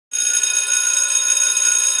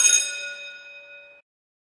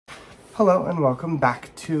Hello and welcome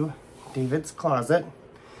back to David's Closet.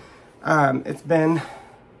 It's been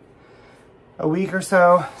a week or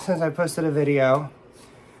so since I posted a video.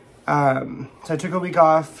 So I took a week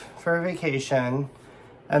off for a vacation,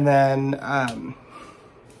 and then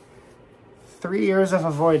 3 years of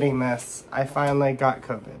avoiding this, I finally got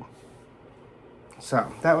COVID.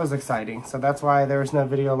 So that was exciting. So that's why there was no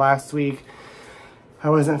video last week. I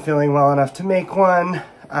wasn't feeling well enough to make one.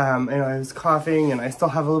 And I was coughing, and I still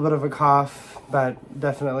have a little bit of a cough, but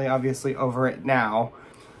definitely obviously over it now.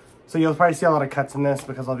 So you'll probably see a lot of cuts in this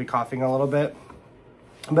because I'll be coughing a little bit.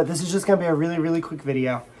 But this is just gonna be a really quick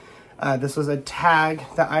video. This was a tag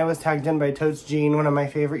that I was tagged in by Totes Gene, one of my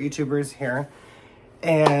favorite YouTubers here.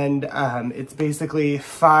 And it's basically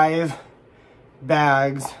 5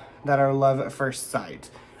 bags that are love at first sight.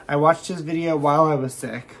 I watched his video while I was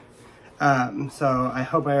sick. So I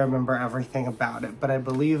hope I remember everything about it, but I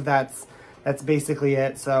believe that's basically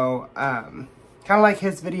it. So, kind of like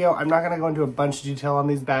his video, I'm not going to go into a bunch of detail on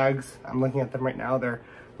these bags. I'm looking at them right now. They're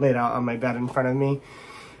laid out on my bed in front of me.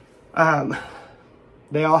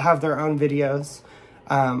 They all have their own videos.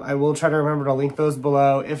 I will try to remember to link those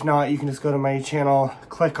below. If not, you can just go to my channel,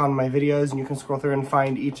 click on my videos, and you can scroll through and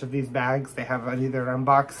find each of these bags. They have either an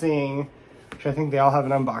unboxing, which I think they all have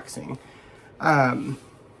an unboxing.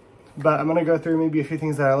 But I'm going to go through maybe a few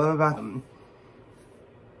things that I love about them.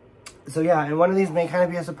 So yeah, and one of these may kind of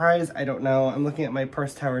be a surprise. I don't know. I'm looking at my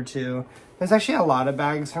purse tower too. There's actually a lot of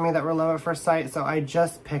bags for me that were love at first sight. So I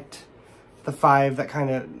just picked the 5 that kind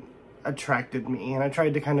of attracted me. And I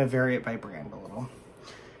tried to kind of vary it by brand a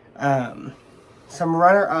little. Some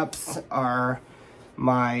runner-ups are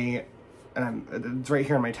my, it's right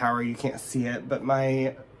here in my tower. You can't see it. But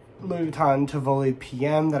my Louis Vuitton Tivoli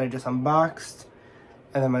PM that I just unboxed.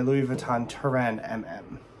 And then my Louis Vuitton Turenne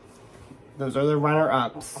MM. Those are the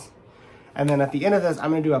runner-ups. And then at the end of this, I'm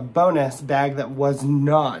going to do a bonus bag that was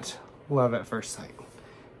not love at first sight.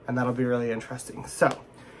 And that'll be really interesting. So,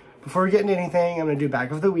 before we get into anything, I'm going to do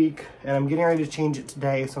bag of the week. And I'm getting ready to change it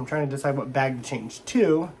today, so I'm trying to decide what bag to change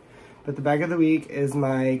to. But the bag of the week is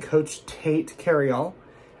my Coach Tate carryall.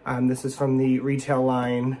 This is from the retail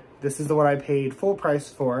line. This is the one I paid full price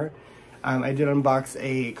for. I did unbox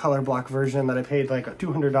a color block version that I paid like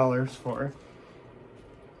 $200 for.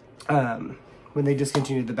 When they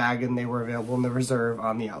discontinued the bag and they were available in the reserve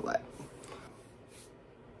on the outlet.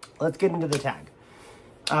 Let's get into the tag.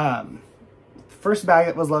 First bag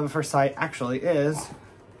that was love at first sight actually is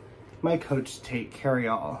my Coach Tate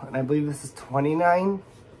carryall. And I believe this is $29.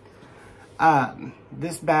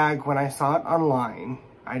 This bag, when I saw it online,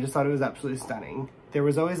 I just thought it was absolutely stunning. There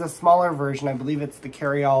was always a smaller version. I believe it's the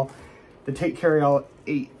carryall. The Tate carryall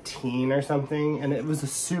 18 or something, and it was a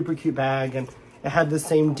super cute bag, and it had the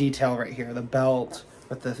same detail right here, the belt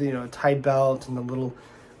with the, you know, tied belt and the little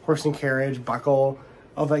horse and carriage buckle,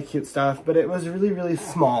 all that cute stuff, but it was really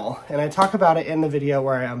small. And I talk about it in the video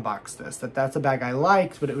where I unboxed this, that's a bag I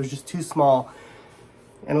liked, but it was just too small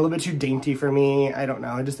and a little bit too dainty for me. I don't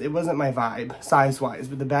know, it wasn't my vibe size-wise,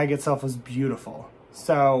 but the bag itself was beautiful.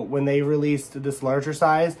 So when they released this larger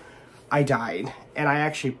size, I died, and I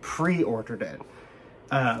actually pre-ordered it.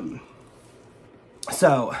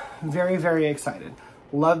 So, very excited.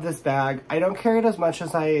 Love this bag. I don't carry it as much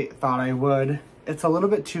as I thought I would. It's a little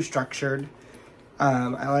bit too structured.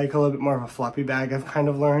 I like a little bit more of a floppy bag, I've kind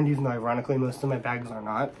of learned, even though ironically most of my bags are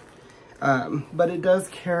not. But it does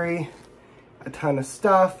carry a ton of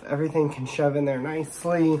stuff. Everything can shove in there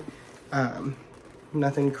nicely.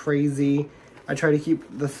 Nothing crazy. I try to keep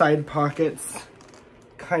the side pockets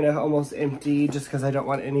kind of almost empty just because I don't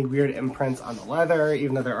want any weird imprints on the leather,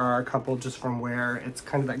 even though there are a couple just from where it's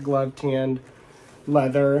kind of that glove tanned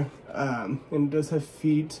leather, and it does have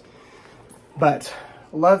feet. But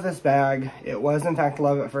love this bag. It was in fact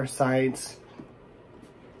love at first sight.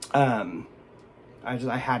 I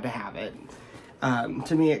had to have it.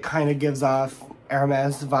 To me it kind of gives off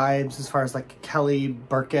Hermes vibes as far as like Kelly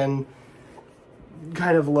Birkin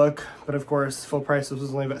kind of look, but of course full price this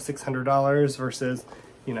was only about $600 versus,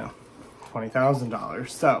 you know, $20,000.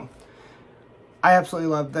 So I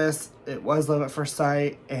absolutely love this. It was love at first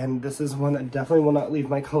sight, and this is one that definitely will not leave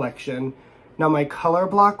my collection. Now my color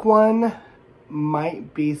block one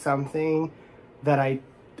might be something that I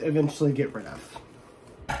eventually get rid of.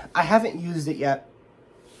 I haven't used it yet.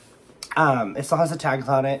 It still has the tags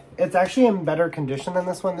on it. It's actually in better condition than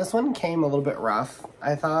this one. This one came a little bit rough,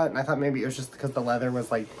 I thought. And I thought maybe it was just because the leather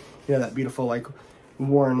was like, you know, that beautiful like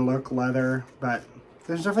worn look leather. But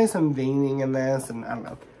there's definitely some veining in this, and I don't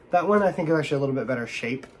know. That one I think is actually a little bit better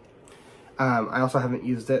shape. I also haven't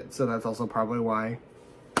used it, so that's also probably why.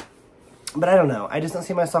 But I don't know. I just don't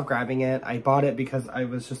see myself grabbing it. I bought it because I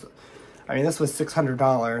was just I mean, this was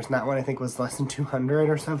 $600, and that one I think was less than $200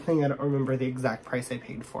 or something. I don't remember the exact price I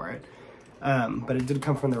paid for it. But it did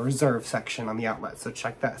come from the reserve section on the outlet, so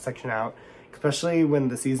check that section out. Especially when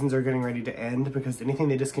the seasons are getting ready to end, because anything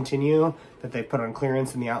they discontinue that they put on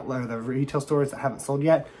clearance in the outlet or the retail stores that haven't sold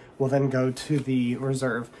yet will then go to the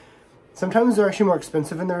reserve. Sometimes they're actually more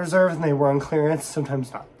expensive in the reserve than they were on clearance,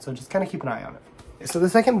 sometimes not. So just kind of keep an eye on it. So the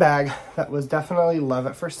second bag that was definitely love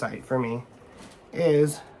at first sight for me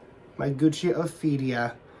is my Gucci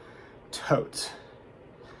Ophidia tote.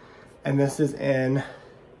 And this is in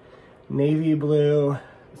navy blue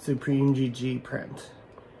Supreme GG print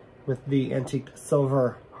with the antique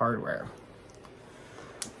silver hardware.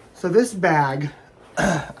 So this bag,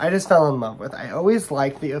 I just fell in love with. I always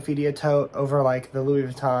liked the Ophidia tote over like the Louis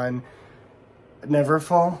Vuitton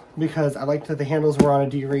Neverfull, because I liked that the handles were on a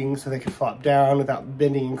D-ring so they could flop down without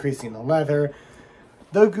bending and creasing the leather.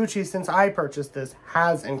 Though Gucci, since I purchased this,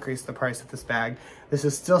 has increased the price of this bag, this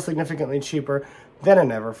is still significantly cheaper than a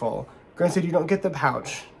Neverfull. Granted, you don't get the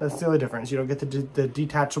pouch. That's the only difference. You don't get the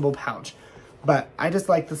detachable pouch. But I just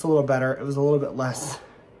like this a little better. It was a little bit less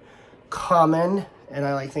common, and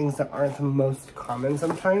I like things that aren't the most common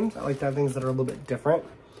sometimes. I like to have things that are a little bit different.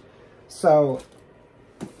 So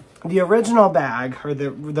the original bag, or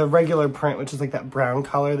the regular print, which is like that brown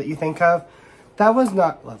color that you think of, that was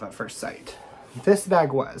not love at first sight. This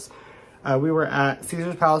bag was. We were at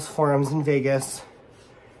Caesar's Palace Forums in Vegas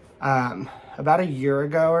about a year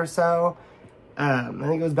ago or so. I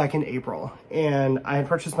think it was back in April, and I had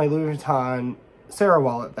purchased my Louis Vuitton Sarah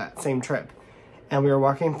wallet that same trip, and we were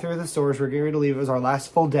walking through the stores. We were getting ready to leave. It was our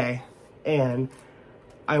last full day, and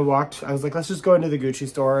I was like, let's just go into the Gucci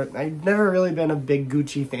store. I'd never really been a big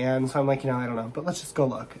Gucci fan, so I'm like, I don't know, but let's just go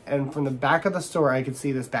look. And from the back of the store, I could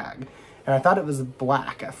see this bag, and I thought it was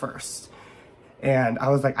black at first, and I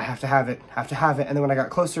was like, I have to have it, and then when I got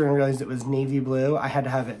closer and realized it was navy blue, I had to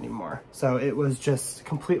have it anymore. So it was just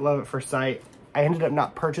complete love at first sight. I ended up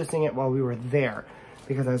not purchasing it while we were there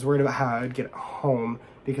because I was worried about how I would get it home,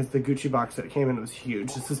 because the Gucci box that it came in was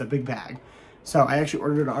huge. This is a big bag. So I actually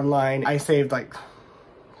ordered it online. I saved like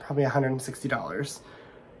probably $160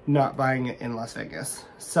 not buying it in Las Vegas.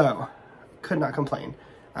 So could not complain.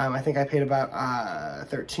 I think I paid about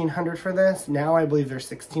 $1,300 for this. Now I believe they're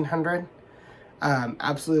 $1,600.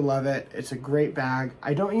 Absolutely love it. It's a great bag.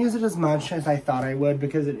 I don't use it as much as I thought I would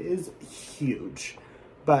because it is huge.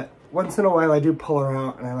 But once in a while I do pull her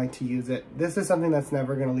out and I like to use it. This is something that's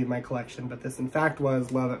never going to leave my collection, but this in fact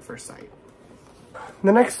was love at first sight.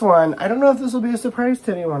 The next one, I don't know if this will be a surprise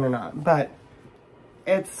to anyone or not, but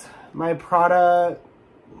it's my Prada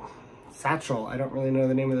satchel. I don't really know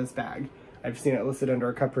the name of this bag. I've seen it listed under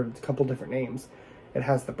a couple different names. It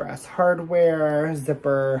has the brass hardware,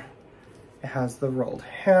 zipper. It has the rolled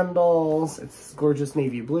handles. It's gorgeous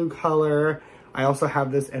navy blue color. I also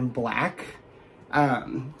have this in black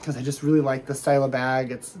because I just really like the style of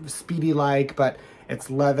bag. It's Speedy-like, but it's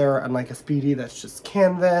leather, unlike a Speedy that's just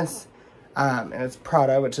canvas. And it's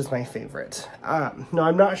Prada, which is my favorite. No,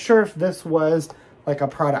 I'm not sure if this was like a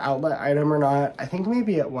Prada outlet item or not. I think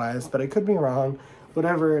maybe it was, but I could be wrong.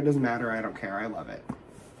 Whatever, it doesn't matter. I don't care. I love it.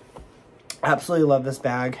 Absolutely love this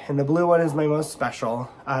bag. And the blue one is my most special.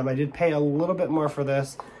 I did pay a little bit more for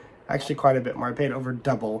this. Actually, quite a bit more. I paid over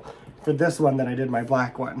double for this one than I did my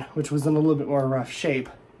black one, which was in a little bit more rough shape.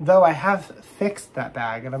 Though I have fixed that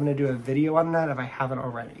bag, and I'm going to do a video on that if I haven't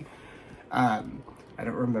already. I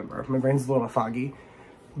don't remember. My brain's a little foggy.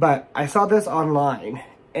 But I saw this online,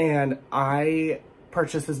 and I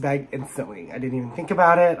purchased this bag instantly. I didn't even think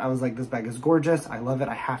about it. I was like, this bag is gorgeous. I love it.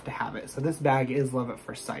 I have to have it. So this bag is love at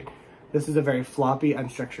first sight. This is a very floppy,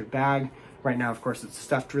 unstructured bag. Right now, of course, it's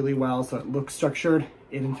stuffed really well, so it looks structured.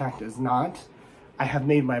 It, in fact, is not. I have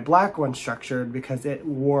made my black one structured because it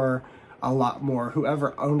wore a lot more.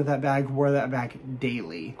 Whoever owned that bag wore that bag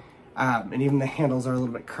daily. And even the handles are a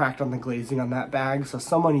little bit cracked on the glazing on that bag, so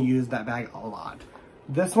someone used that bag a lot.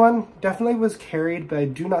 This one definitely was carried, but I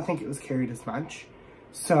do not think it was carried as much.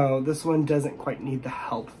 So this one doesn't quite need the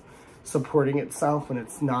help supporting itself when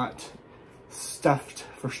it's not stuffed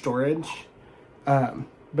for storage.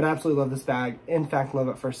 But I absolutely love this bag. In fact, love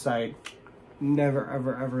at first sight. Never,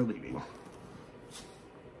 ever, ever leaving.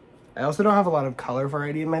 I also don't have a lot of color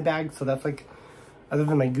variety in my bag, so that's like, other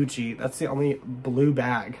than my Gucci, that's the only blue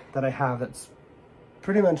bag that I have that's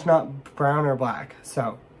pretty much not brown or black.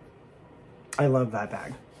 So I love that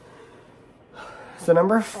bag. So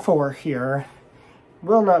number 4 here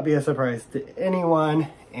will not be a surprise to anyone,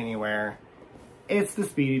 anywhere. It's the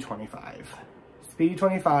Speedy 25. Speedy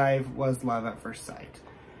 25 was love at first sight.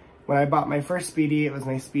 When I bought my first Speedy, it was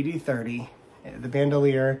my Speedy 30, the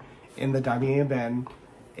bandolier in the Damier bin.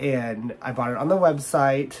 and I bought it on the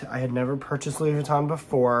website. I had never purchased Louis Vuitton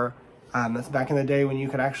before. That's back in the day when you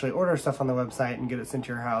could actually order stuff on the website and get it sent to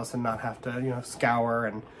your house and not have to, you know, scour.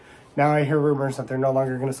 And now I hear rumors that they're no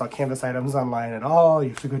longer going to sell canvas items online at all. You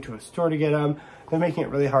have to go to a store to get them. They're making it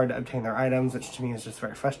really hard to obtain their items, which to me is just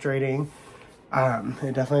very frustrating.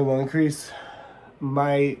 It definitely will increase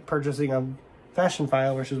my purchasing of Fashion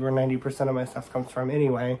File, which is where 90% of my stuff comes from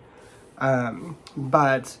anyway.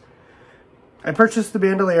 But I purchased the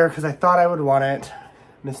bandolier because I thought I would want it.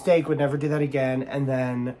 Mistake, would never do that again. And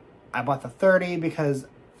then I bought the 30 because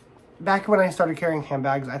back when I started carrying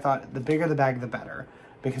handbags, I thought the bigger the bag, the better.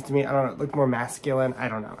 Because to me, I don't know, it looked more masculine. I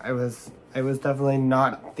don't know. I was definitely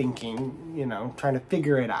not thinking, you know, trying to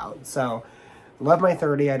figure it out. So, love my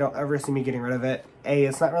 30. I don't ever see me getting rid of it.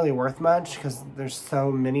 It's not really worth much because there's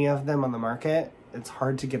so many of them on the market. It's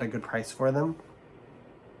hard to get a good price for them.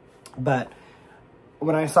 But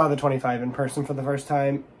when I saw the 25 in person for the first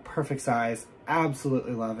time, perfect size.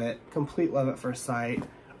 Absolutely love it. Complete love at first sight.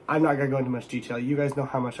 I'm not going to go into much detail. You guys know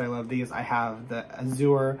how much I love these. I have the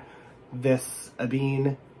Azure, this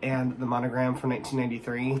Abine, and the Monogram from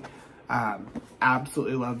 1993.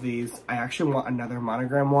 Absolutely love these. I actually want another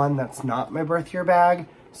Monogram one that's not my birth year bag,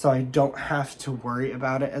 so I don't have to worry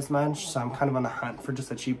about it as much. So I'm kind of on the hunt for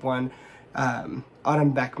just a cheap one.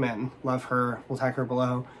 Autumn Beckman, love her. We'll tag her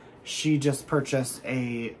below. She just purchased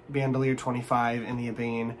a Bandolier 25 in the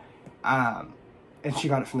Abine. And she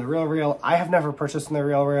got it from the Real Real. I have never purchased from the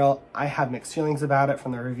Real Real. I have mixed feelings about it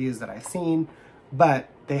from the reviews that I've seen, but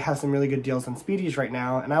they have some really good deals on Speedies right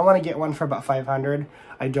now, and I want to get one for about $500.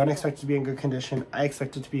 I don't expect it to be in good condition. I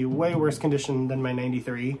expect it to be way worse condition than my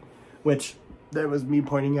 93, which that was me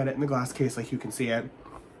pointing at it in the glass case like you can see it.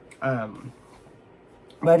 But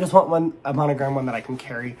I just want a Monogram one that I can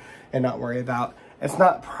carry and not worry about. It's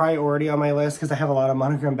not priority on my list because I have a lot of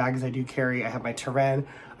Monogram bags I do carry. I have my Terrain.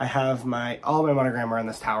 I have all my Monogram are in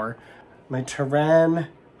this tower. My Terrain,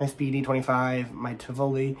 my Speedy 25, my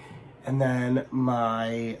Tivoli, and then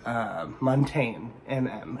my Montaigne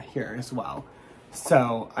NM here as well.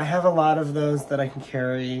 So I have a lot of those that I can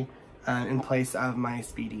carry in place of my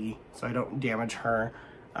Speedy so I don't damage her.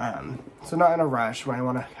 So not in a rush. When I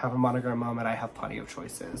want to have a Monogram moment, I have plenty of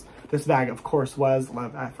choices. This bag, of course, was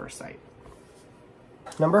love at first sight.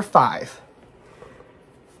 Number 5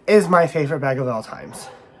 is my favorite bag of all times.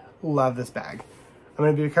 Love this bag. I'm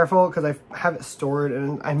going to be careful because I have it stored,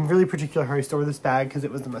 and I'm really particular how I store this bag because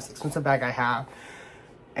it was the most expensive bag I have,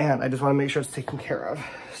 and I just want to make sure it's taken care of.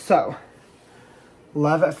 So,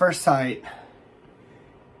 love at first sight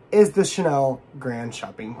is the Chanel Grand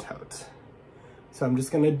Shopping Tote. So I'm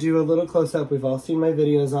just going to do a little close-up. We've all seen my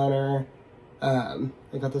videos on her.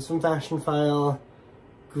 I got this from Fashion File.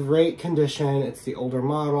 Great condition. It's the older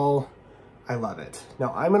model. I love it.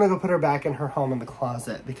 Now I'm gonna go put her back in her home in the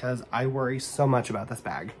closet because I worry so much about this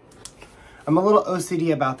bag. I'm a little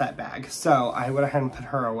OCD about that bag, so I went ahead and put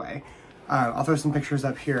her away. I'll throw some pictures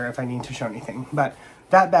up here if I need to show anything. But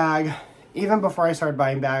that bag, even before I started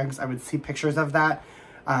buying bags, I would see pictures of that.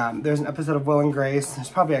 There's an episode of Will and Grace, there's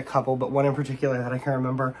probably a couple, but one in particular that I can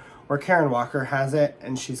remember, where Karen Walker has it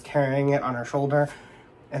and she's carrying it on her shoulder.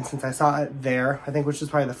 And since I saw it there, I think, which is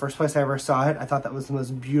probably the first place I ever saw it, I thought that was the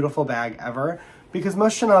most beautiful bag ever. Because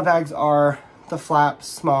most Chanel bags are the flap,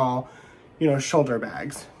 small, you know, shoulder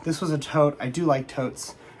bags. This was a tote. I do like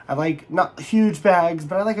totes. I like not huge bags,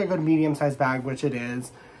 but I like a good medium-sized bag, which it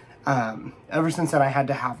is. Ever since then, I had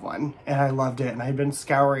to have one, and I loved it. And I've been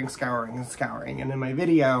scouring. And in my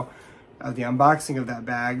video, the unboxing of that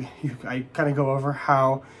bag, I kind of go over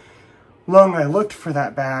how long I looked for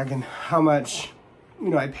that bag and how much, you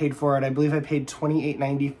know, I paid for it. I believe I paid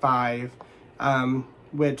 $28.95,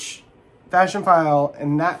 which Fashion File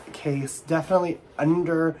in that case definitely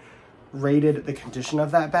underrated the condition of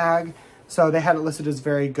that bag. So they had it listed as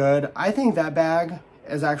very good. I think that bag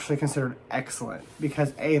is actually considered excellent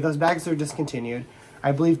because A, those bags are discontinued.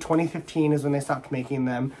 I believe 2015 is when they stopped making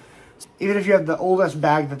them. Even if you have the oldest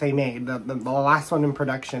bag that they made, the last one in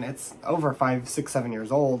production, it's over 5, 6, 7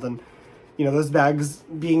 years old. And you know, those bags,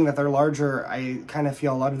 being that they're larger, I kind of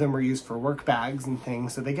feel a lot of them were used for work bags and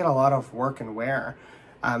things, so they get a lot of work and wear.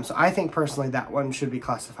 So I think personally that one should be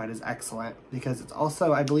classified as excellent because it's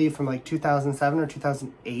also, I believe, from like 2007 or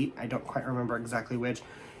 2008. I don't quite remember exactly which.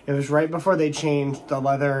 It was right before they changed the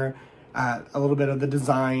leather, a little bit of the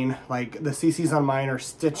design. Like the CCs on mine are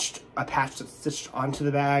stitched, a patch that's stitched onto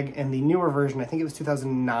the bag, and the newer version, I think it was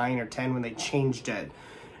 2009 or 10 when they changed it.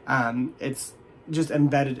 It's just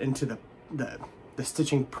embedded into the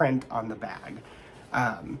stitching print on the bag.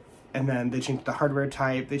 And then they changed the hardware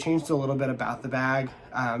type. They changed a little bit about the bag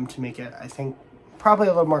to make it, I think, probably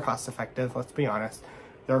a little more cost effective, let's be honest.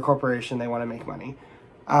 They're a corporation, they want to make money.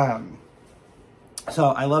 So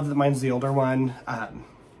I love that mine's the older one.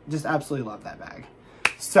 Just absolutely love that bag.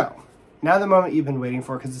 So now the moment you've been waiting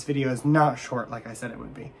for, because this video is not short like I said it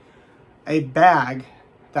would be. A bag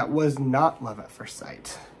that was not love at first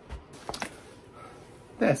sight.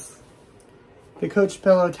 This, the Coach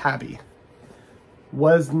Pillow Tabby,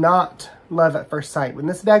 was not love at first sight. When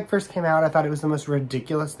this bag first came out, I thought it was the most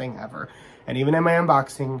ridiculous thing ever. And even in my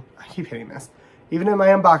unboxing, I keep hitting this, even in my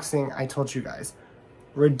unboxing, I told you guys,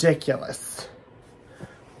 ridiculous.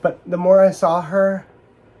 But the more I saw her,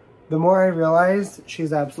 the more I realized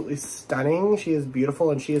she's absolutely stunning. She is beautiful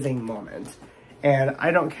and she is a moment. And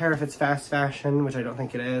I don't care if it's fast fashion, which I don't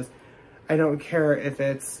think it is. I don't care if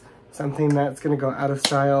it's something that's gonna go out of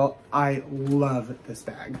style. I love this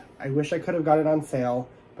bag. I wish I could have got it on sale,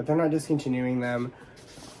 but they're not discontinuing them.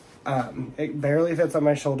 It barely fits on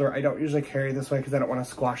my shoulder. I don't usually carry this way because I don't want to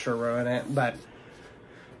squash or ruin it, but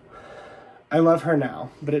I love her now.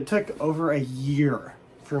 But it took over a year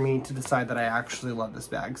for me to decide that I actually love this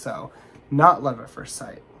bag. So not love at first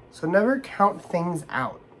sight. So never count things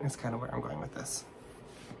out is kind of where I'm going with this.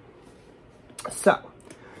 So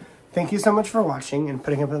thank you so much for watching and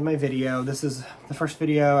putting up with my video. This is the first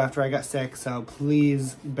video after I got sick, so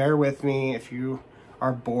please bear with me if you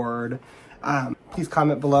are bored. Please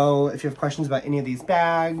comment below if you have questions about any of these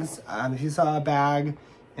bags. If you saw a bag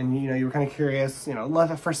and you were kind of curious, love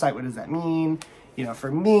at first sight, what does that mean?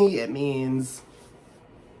 For me, it means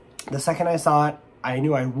the second I saw it, I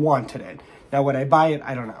knew I wanted it. Now, would I buy it?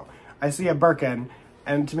 I don't know. I see a Birkin,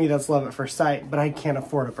 and to me, that's love at first sight, but I can't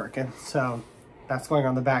afford a Birkin, so that's going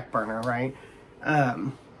on the back burner, right?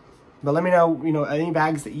 But let me know, any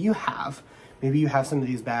bags that you have. Maybe you have some of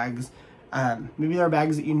these bags. Maybe there are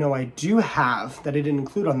bags that I do have that I didn't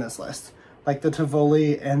include on this list, like the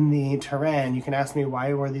Tivoli and the Terran. You can ask me,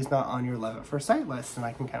 why were these not on your love at first sight list? And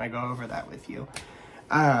I can kind of go over that with you.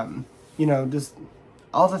 Just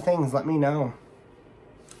all the things, let me know.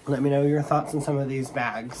 Let me know your thoughts on some of these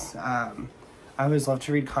bags. I always love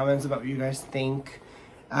to read comments about what you guys think.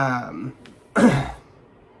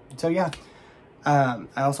 So yeah, I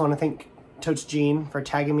also want to thank Totes Gene for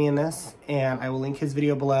tagging me in this, and I will link his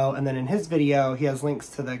video below. And then in his video, he has links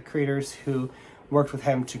to the creators who worked with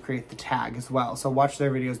him to create the tag as well. So watch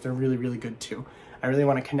their videos, they're really, really good too. I really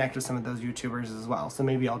want to connect with some of those YouTubers as well. So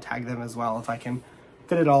maybe I'll tag them as well if I can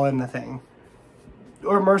fit it all in the thing.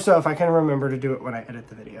 Or more so if I can remember to do it when I edit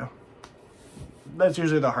the video. That's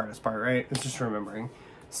usually the hardest part, right? It's just remembering.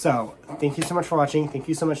 So thank you so much for watching. Thank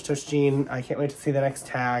you so much, Totes Gene. I can't wait to see the next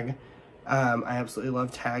tag. I absolutely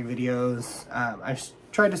love tag videos. I've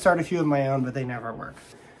tried to start a few of my own, but they never work.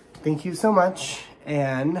 Thank you so much,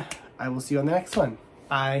 and I will see you on the next one.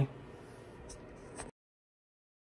 Bye.